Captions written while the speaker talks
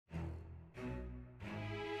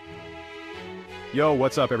Yo,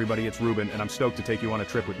 what's up everybody, it's Ruben, and I'm stoked to take you on a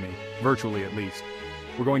trip with me, virtually at least.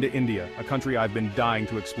 We're going to India, a country I've been dying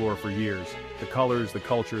to explore for years. The colors, the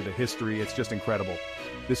culture, the history, it's just incredible.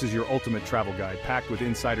 This is your ultimate travel guide, packed with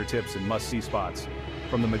insider tips and must-see spots.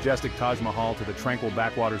 From the majestic Taj Mahal to the tranquil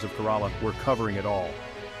backwaters of Kerala, we're covering it all.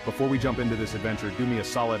 Before we jump into this adventure, do me a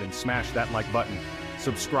solid and smash that like button.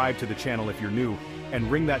 Subscribe to the channel if you're new,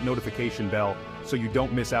 and ring that notification bell so you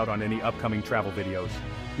don't miss out on any upcoming travel videos.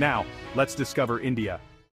 Now, let's discover India.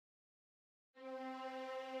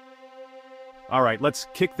 Alright, let's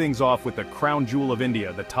kick things off with the crown jewel of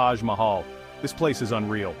India, the Taj Mahal. This place is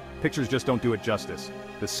unreal. Pictures just don't do it justice.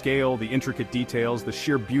 The scale, the intricate details, the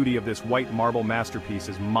sheer beauty of this white marble masterpiece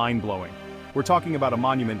is mind-blowing. We're talking about a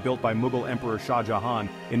monument built by Mughal Emperor Shah Jahan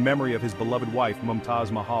in memory of his beloved wife Mumtaz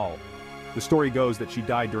Mahal. The story goes that she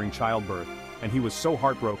died during childbirth, and he was so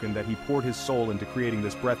heartbroken that he poured his soul into creating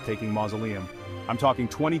this breathtaking mausoleum. I'm talking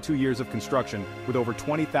 22 years of construction, with over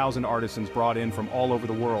 20,000 artisans brought in from all over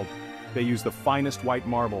the world. They used the finest white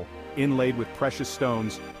marble, inlaid with precious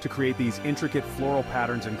stones, to create these intricate floral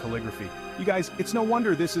patterns and calligraphy. You guys, it's no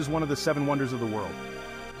wonder this is one of the 7 wonders of the world.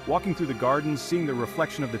 Walking through the gardens, seeing the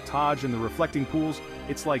reflection of the Taj and the reflecting pools,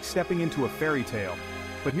 it's like stepping into a fairy tale.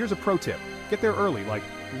 But here's a pro tip. Get there early, like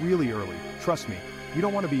really early. Trust me, you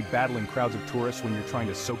don't want to be battling crowds of tourists when you're trying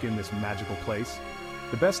to soak in this magical place.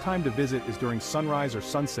 The best time to visit is during sunrise or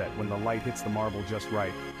sunset when the light hits the marble just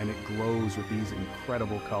right, and it glows with these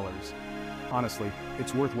incredible colors. Honestly,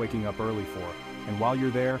 it's worth waking up early for, and while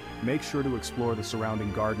you're there, make sure to explore the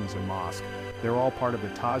surrounding gardens and mosque. They're all part of the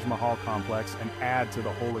Taj Mahal complex and add to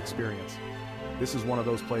the whole experience. This is one of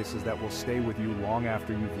those places that will stay with you long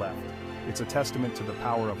after you've left. It's a testament to the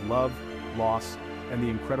power of love, loss, and the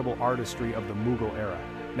incredible artistry of the Mughal era.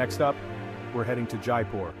 Next up, we're heading to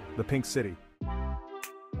Jaipur, the Pink City.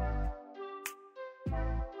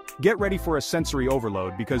 Get ready for a sensory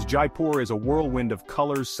overload because Jaipur is a whirlwind of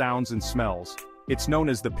colors, sounds, and smells. It's known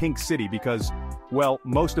as the Pink City because, well,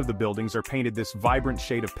 most of the buildings are painted this vibrant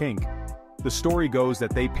shade of pink. The story goes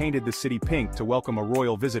that they painted the city pink to welcome a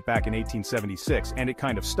royal visit back in 1876, and it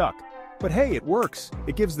kind of stuck. But hey, it works.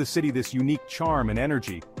 It gives the city this unique charm and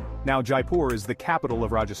energy. Now Jaipur is the capital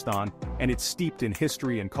of Rajasthan, and it's steeped in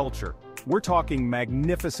history and culture. We're talking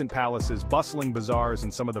magnificent palaces, bustling bazaars,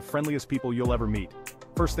 and some of the friendliest people you'll ever meet.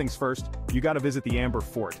 First things first, you gotta visit the Amber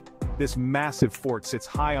Fort. This massive fort sits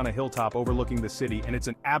high on a hilltop overlooking the city, and it's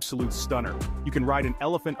an absolute stunner. You can ride an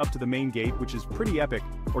elephant up to the main gate, which is pretty epic,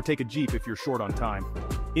 or take a jeep if you're short on time.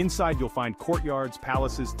 Inside you'll find courtyards,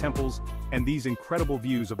 palaces, temples, and these incredible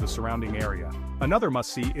views of the surrounding area. Another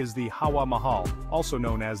must-see is the Hawa Mahal, also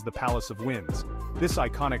known as the Palace of Winds. This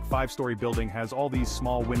iconic 5-story building has all these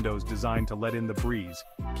small windows designed to let in the breeze,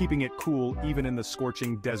 keeping it cool even in the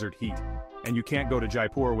scorching desert heat. And you can't go to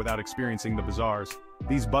Jaipur without experiencing the bazaars.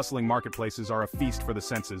 These bustling marketplaces are a feast for the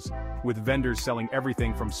senses, with vendors selling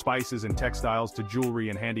everything from spices and textiles to jewelry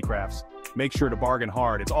and handicrafts. Make sure to bargain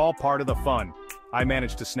hard, it's all part of the fun. I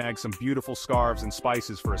managed to snag some beautiful scarves and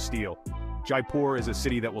spices for a steal. Jaipur is a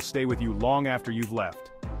city that will stay with you long after you've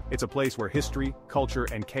left. It's a place where history, culture,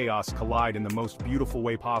 and chaos collide in the most beautiful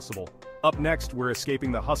way possible. Up next, we're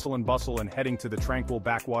escaping the hustle and bustle and heading to the tranquil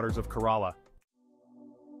backwaters of Kerala.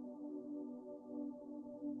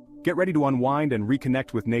 Get ready to unwind and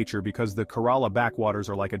reconnect with nature because the Kerala backwaters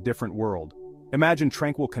are like a different world. Imagine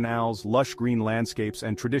tranquil canals, lush green landscapes,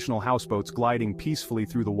 and traditional houseboats gliding peacefully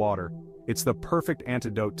through the water. It's the perfect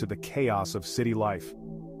antidote to the chaos of city life.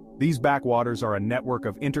 These backwaters are a network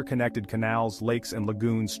of interconnected canals, lakes, and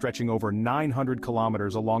lagoons stretching over 900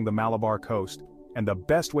 kilometers along the Malabar coast, and the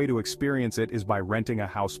best way to experience it is by renting a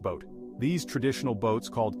houseboat. These traditional boats,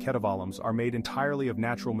 called ketavalams, are made entirely of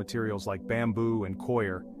natural materials like bamboo and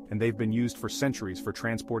coir, and they've been used for centuries for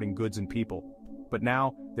transporting goods and people. But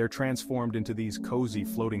now, they're transformed into these cozy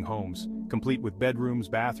floating homes, complete with bedrooms,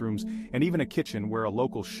 bathrooms, and even a kitchen where a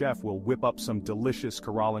local chef will whip up some delicious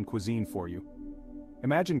Keralan cuisine for you.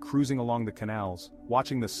 Imagine cruising along the canals,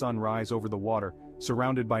 watching the sun rise over the water,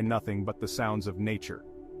 surrounded by nothing but the sounds of nature.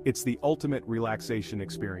 It's the ultimate relaxation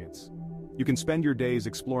experience. You can spend your days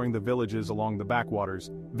exploring the villages along the backwaters,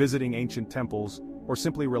 visiting ancient temples, or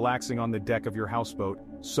simply relaxing on the deck of your houseboat,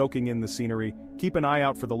 soaking in the scenery. Keep an eye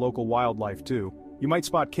out for the local wildlife too. You might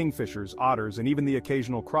spot kingfishers, otters, and even the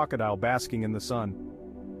occasional crocodile basking in the sun.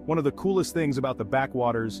 One of the coolest things about the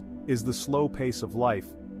backwaters is the slow pace of life.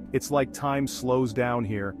 It's like time slows down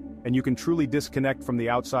here, and you can truly disconnect from the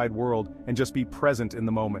outside world and just be present in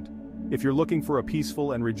the moment. If you're looking for a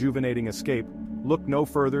peaceful and rejuvenating escape, look no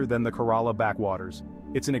further than the Kerala backwaters.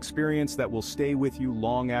 It's an experience that will stay with you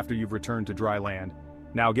long after you've returned to dry land.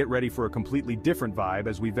 Now get ready for a completely different vibe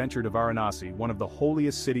as we venture to Varanasi, one of the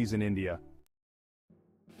holiest cities in India.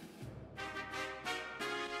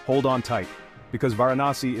 Hold on tight, because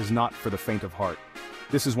Varanasi is not for the faint of heart.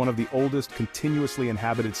 This is one of the oldest continuously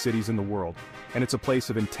inhabited cities in the world, and it's a place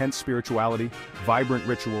of intense spirituality, vibrant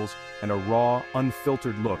rituals, and a raw,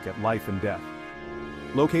 unfiltered look at life and death.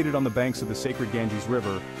 Located on the banks of the sacred Ganges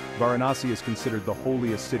River, Varanasi is considered the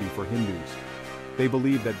holiest city for Hindus. They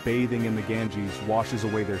believe that bathing in the Ganges washes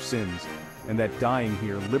away their sins, and that dying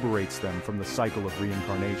here liberates them from the cycle of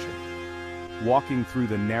reincarnation. Walking through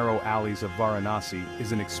the narrow alleys of Varanasi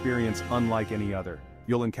is an experience unlike any other.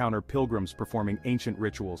 You'll encounter pilgrims performing ancient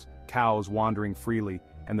rituals, cows wandering freely,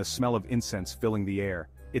 and the smell of incense filling the air.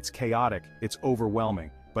 It's chaotic, it's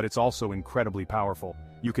overwhelming, but it's also incredibly powerful.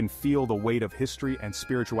 You can feel the weight of history and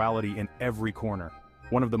spirituality in every corner.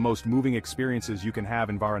 One of the most moving experiences you can have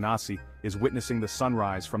in Varanasi is witnessing the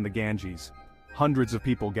sunrise from the Ganges. Hundreds of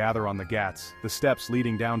people gather on the Ghats, the steps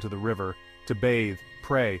leading down to the river, to bathe,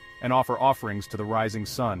 pray, and offer offerings to the rising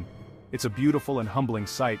sun. It's a beautiful and humbling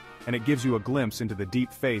sight, and it gives you a glimpse into the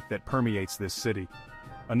deep faith that permeates this city.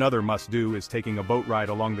 Another must-do is taking a boat ride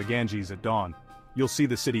along the Ganges at dawn. You'll see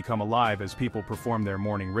the city come alive as people perform their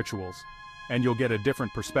morning rituals. And you'll get a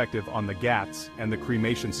different perspective on the Ghats and the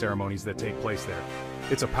cremation ceremonies that take place there.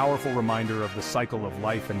 It's a powerful reminder of the cycle of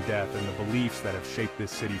life and death and the beliefs that have shaped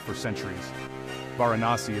this city for centuries.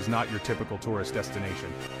 Varanasi is not your typical tourist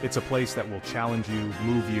destination. It's a place that will challenge you,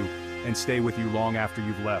 move you, and stay with you long after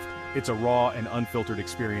you've left. It's a raw and unfiltered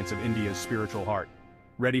experience of India's spiritual heart.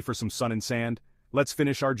 Ready for some sun and sand? Let's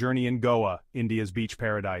finish our journey in Goa, India's beach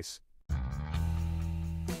paradise.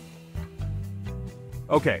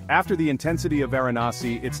 Okay, after the intensity of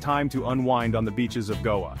Varanasi, it's time to unwind on the beaches of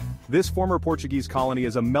Goa. This former Portuguese colony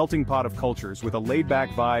is a melting pot of cultures with a laid-back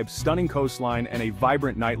vibe, stunning coastline, and a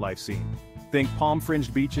vibrant nightlife scene. Think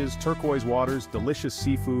palm-fringed beaches, turquoise waters, delicious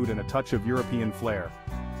seafood, and a touch of European flair.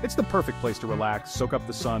 It's the perfect place to relax, soak up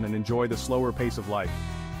the sun, and enjoy the slower pace of life.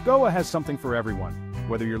 Goa has something for everyone.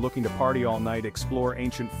 Whether you're looking to party all night, explore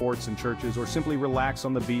ancient forts and churches, or simply relax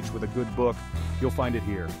on the beach with a good book, you'll find it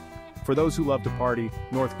here. For those who love to party,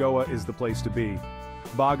 North Goa is the place to be.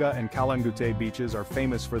 Baga and Kalangute beaches are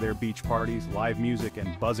famous for their beach parties, live music,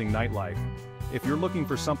 and buzzing nightlife. If you're looking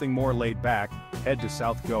for something more laid back, head to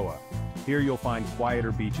South Goa. Here you'll find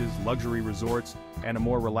quieter beaches, luxury resorts, and a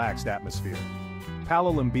more relaxed atmosphere.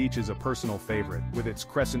 Palolem Beach is a personal favorite, with its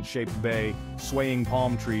crescent-shaped bay, swaying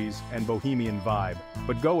palm trees, and bohemian vibe.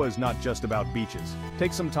 But Goa is not just about beaches.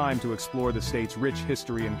 Take some time to explore the state's rich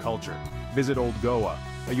history and culture. Visit Old Goa,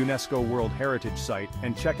 a UNESCO World Heritage Site,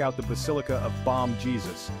 and check out the Basilica of Bom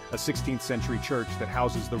Jesus, a 16th-century church that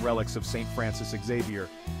houses the relics of St. Francis Xavier.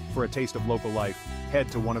 For a taste of local life, head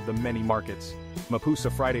to one of the many markets.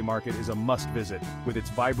 Mapusa Friday Market is a must-visit, with its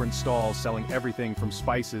vibrant stalls selling everything from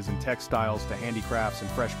spices and textiles to handicrafts and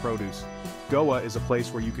fresh produce. Goa is a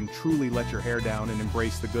place where you can truly let your hair down and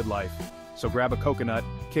embrace the good life. So grab a coconut,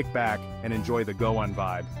 kick back, and enjoy the Goan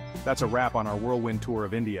vibe. That's a wrap on our whirlwind tour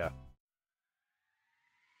of India.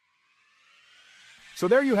 So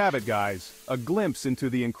there you have it, guys, a glimpse into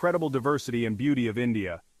the incredible diversity and beauty of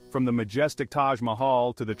India. From the majestic Taj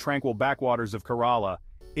Mahal to the tranquil backwaters of Kerala,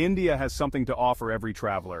 India has something to offer every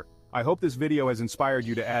traveler. I hope this video has inspired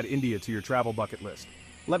you to add India to your travel bucket list.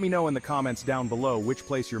 Let me know in the comments down below which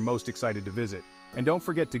place you're most excited to visit. And don't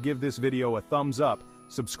forget to give this video a thumbs up,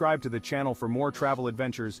 subscribe to the channel for more travel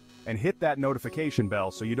adventures, and hit that notification bell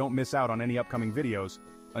so you don't miss out on any upcoming videos.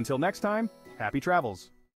 Until next time, happy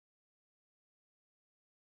travels!